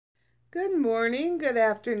Good morning, good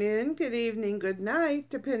afternoon, good evening, good night,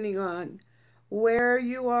 depending on where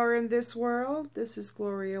you are in this world. This is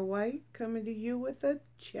Gloria White coming to you with a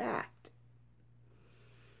chat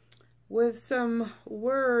with some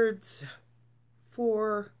words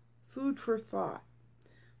for food for thought.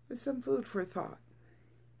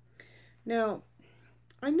 Now,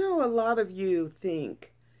 I know a lot of you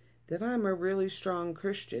think that I'm a really strong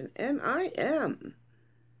Christian, and I am.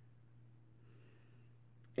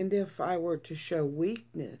 And if I were to show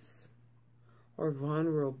weakness or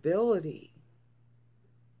vulnerability,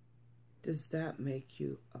 does that make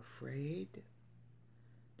you afraid?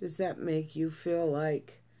 Does that make you feel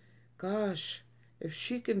like, gosh, if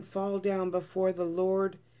she can fall down before the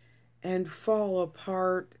Lord and fall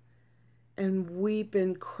apart and weep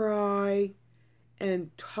and cry and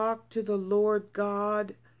talk to the Lord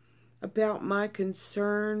God about my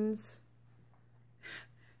concerns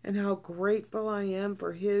and how grateful I am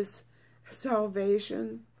for His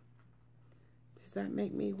salvation, does that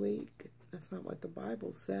make me weak? That's not what the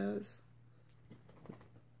Bible says.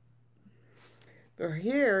 But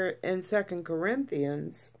here in 2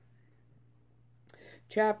 Corinthians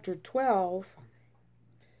chapter 12,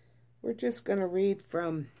 we're just going to read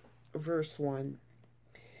from verse 1.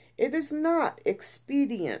 It is not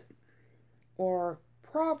expedient or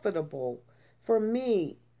profitable for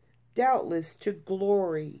me, doubtless, to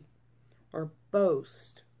glory or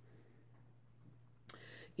boast.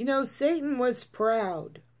 You know, Satan was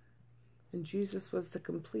proud, and Jesus was the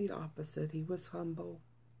complete opposite. He was humble.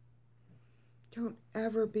 Don't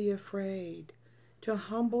ever be afraid to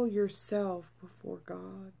humble yourself before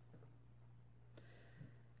God.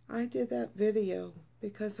 I did that video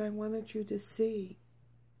because I wanted you to see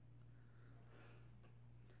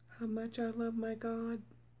how much I love my God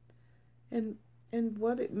and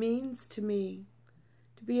what it means to me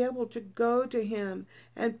to be able to go to Him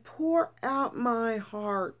and pour out my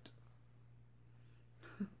heart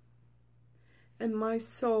and my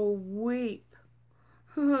soul weep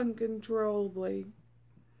uncontrollably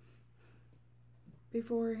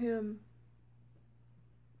before Him.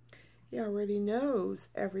 He already knows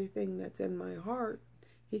everything that's in my heart.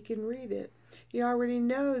 He can read it. He already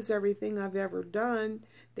knows everything I've ever done.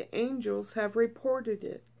 The angels have reported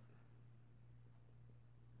it.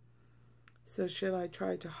 So should I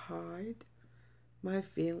try to hide my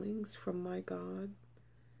feelings from my God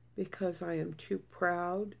because I am too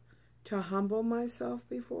proud to humble myself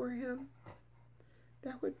before Him?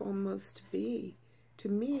 That would almost be, to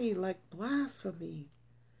me, like blasphemy.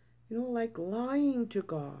 You know, like lying to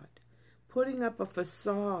God, putting up a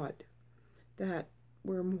facade that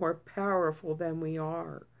we're more powerful than we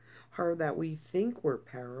are, or that we think we're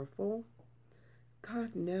powerful.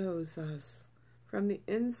 God knows us from the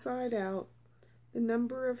inside out, the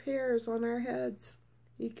number of hairs on our heads.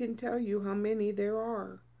 He can tell you how many there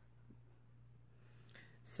are.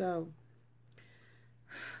 So,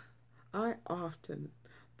 I often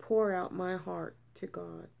pour out my heart to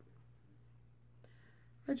God.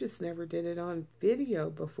 I just never did it on video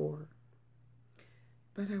before.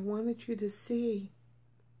 But I wanted you to see.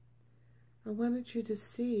 I wanted you to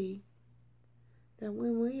see that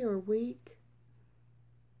when we are weak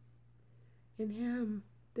in Him,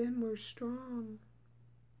 then we're strong.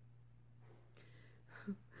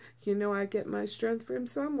 You know, I get my strength from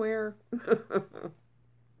somewhere.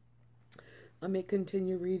 Let me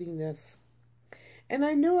continue reading this. And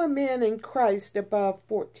I knew a man in Christ above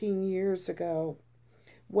 14 years ago,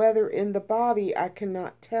 whether in the body I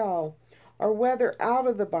cannot tell, or whether out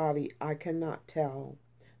of the body I cannot tell.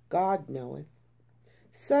 God knoweth.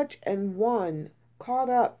 Such an one caught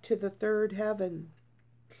up to the third heaven.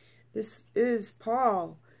 This is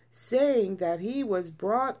Paul saying that he was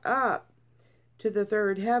brought up to the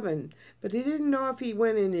third heaven, but he didn't know if he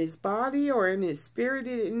went in his body or in his spirit.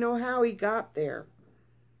 He didn't know how he got there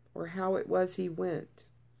or how it was he went,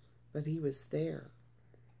 but he was there.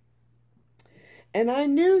 And I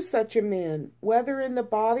knew such a man, whether in the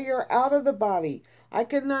body or out of the body, I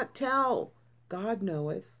could not tell. God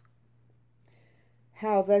knoweth.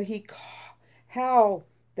 How that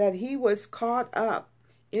he was caught up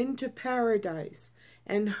into paradise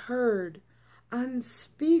and heard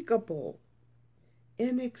unspeakable,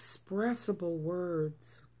 inexpressible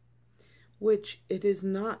words, which it is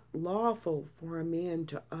not lawful for a man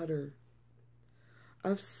to utter.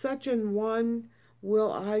 Of such an one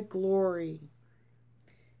will I glory,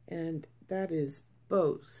 and that is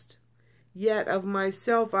boast. Yet of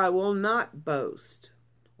myself I will not boast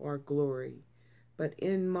or glory, but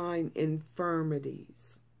in mine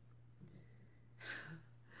infirmities.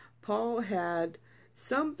 Paul had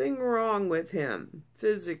something wrong with him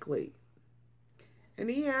physically, And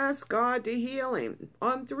he asked God to heal him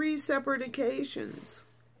on 3 separate occasions.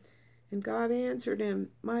 And God answered him,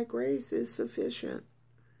 my grace is sufficient.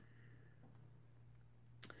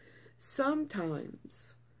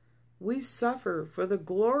 Sometimes we suffer for the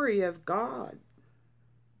glory of God.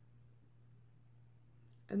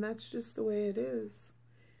 And that's just the way it is.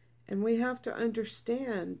 And we have to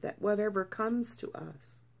understand that whatever comes to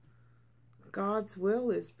us, God's will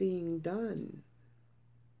is being done.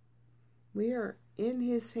 We are in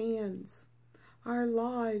his hands. Our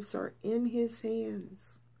lives are in his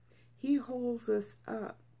hands. He holds us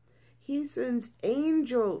up. He sends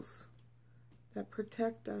angels that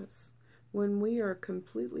protect us when we are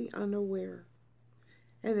completely unaware.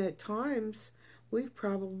 And at times, we've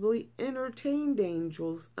probably entertained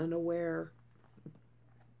angels unaware.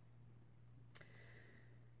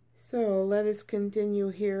 So let us continue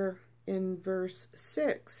here in verse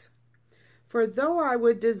 6. For though I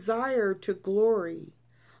would desire to glory,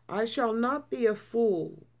 I shall not be a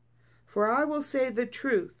fool, for I will say the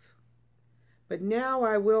truth. But now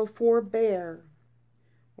I will forbear,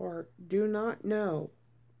 or do not know.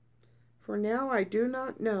 For now I do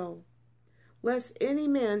not know, lest any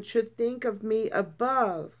man should think of me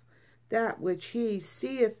above that which he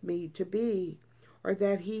seeth me to be, or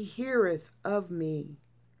that he heareth of me.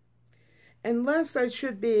 And lest I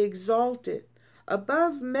should be exalted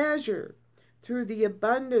above measure through the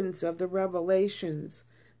abundance of the revelations,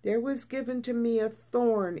 there was given to me a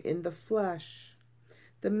thorn in the flesh,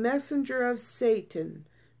 the messenger of Satan,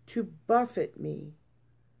 to buffet me,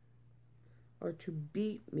 or to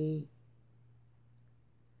beat me,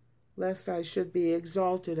 lest I should be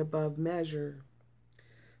exalted above measure.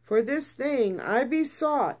 For this thing I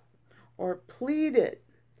besought, or pleaded,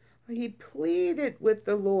 he pleaded with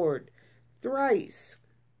the Lord thrice,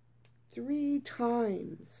 3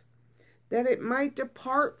 times, that it might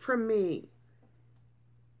depart from me.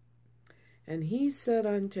 And he said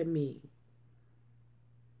unto me,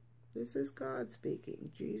 this is God speaking,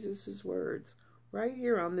 Jesus' words, right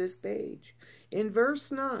here on this page. In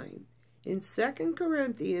verse 9, in 2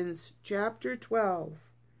 Corinthians chapter 12,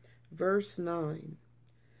 verse 9,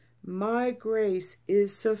 my grace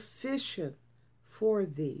is sufficient for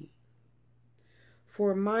thee,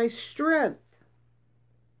 for my strength,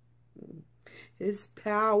 his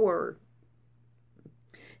power,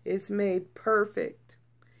 is made perfect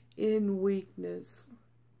in weakness.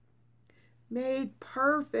 Made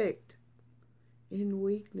perfect in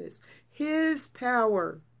weakness. His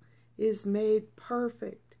power is made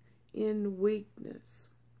perfect in weakness.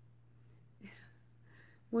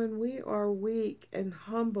 When we are weak and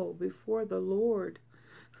humble before the Lord,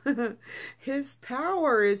 his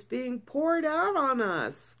power is being poured out on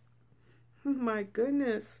us. My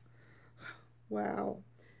goodness. Wow.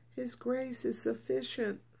 His grace is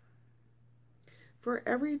sufficient for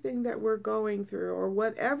everything that we're going through, or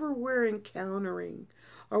whatever we're encountering,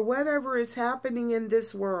 or whatever is happening in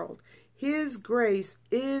this world. His grace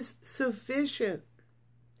is sufficient.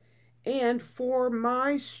 And for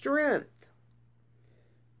my strength,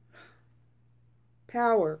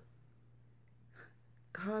 power,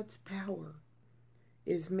 God's power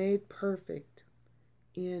is made perfect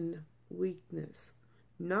in weakness.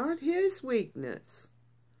 Not his weakness,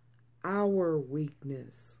 our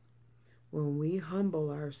weakness. When we humble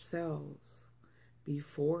ourselves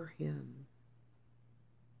before him.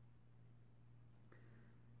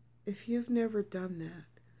 If you've never done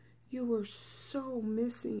that, you are so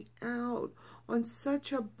missing out on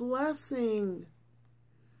such a blessing.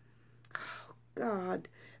 Oh, God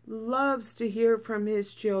loves to hear from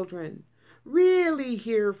his children. Really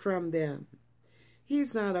hear from them.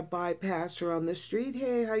 He's not a bypasser on the street.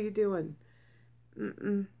 Hey, how you doing?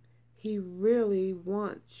 He really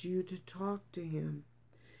wants you to talk to him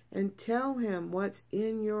and tell him what's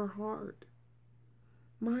in your heart.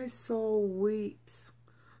 My soul weeps.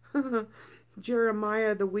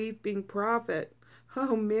 Jeremiah, the weeping prophet.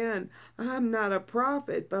 Oh man, I'm not a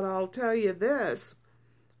prophet, but I'll tell you this.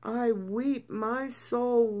 I weep, my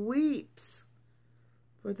soul weeps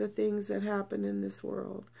for the things that happen in this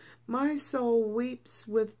world. My soul weeps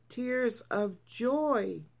with tears of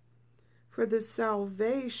joy for the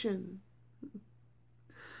salvation.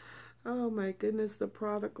 Oh my goodness, the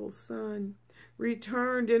prodigal son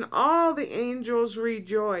returned, and all the angels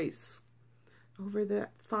rejoice over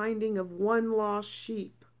that finding of one lost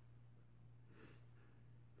sheep.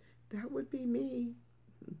 That would be me.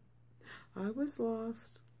 I was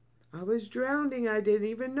lost. I was drowning. I didn't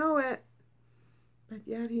even know it. But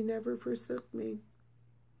yet he never forsook me.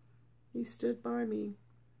 He stood by me.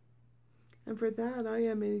 And for that, I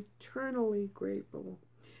am eternally grateful.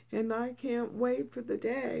 And I can't wait for the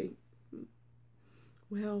day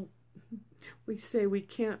Well, we say we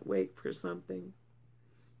can't wait for something,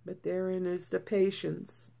 but therein is the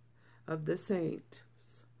patience of the saints.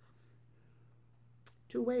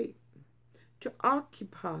 To wait, to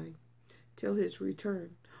occupy till his return,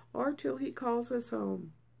 or till he calls us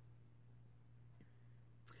home.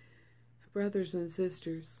 Brothers and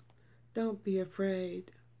sisters, don't be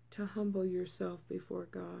afraid to humble yourself before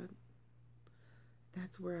God.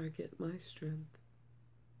 That's where I get my strength.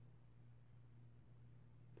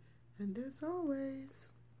 And as always,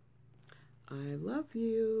 I love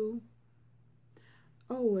you.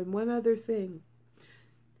 Oh, and one other thing.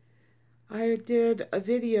 I did a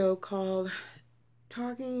video called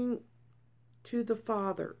Talking to the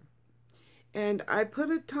Father. And I put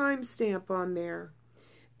a timestamp on there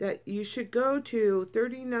that you should go to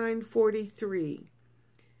 39:43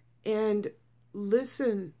 and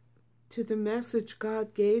listen to the message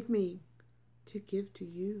God gave me to give to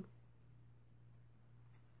you.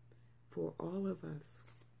 For all of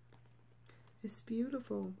us. It's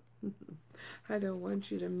beautiful. I don't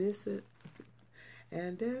want you to miss it.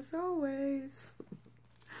 And as always,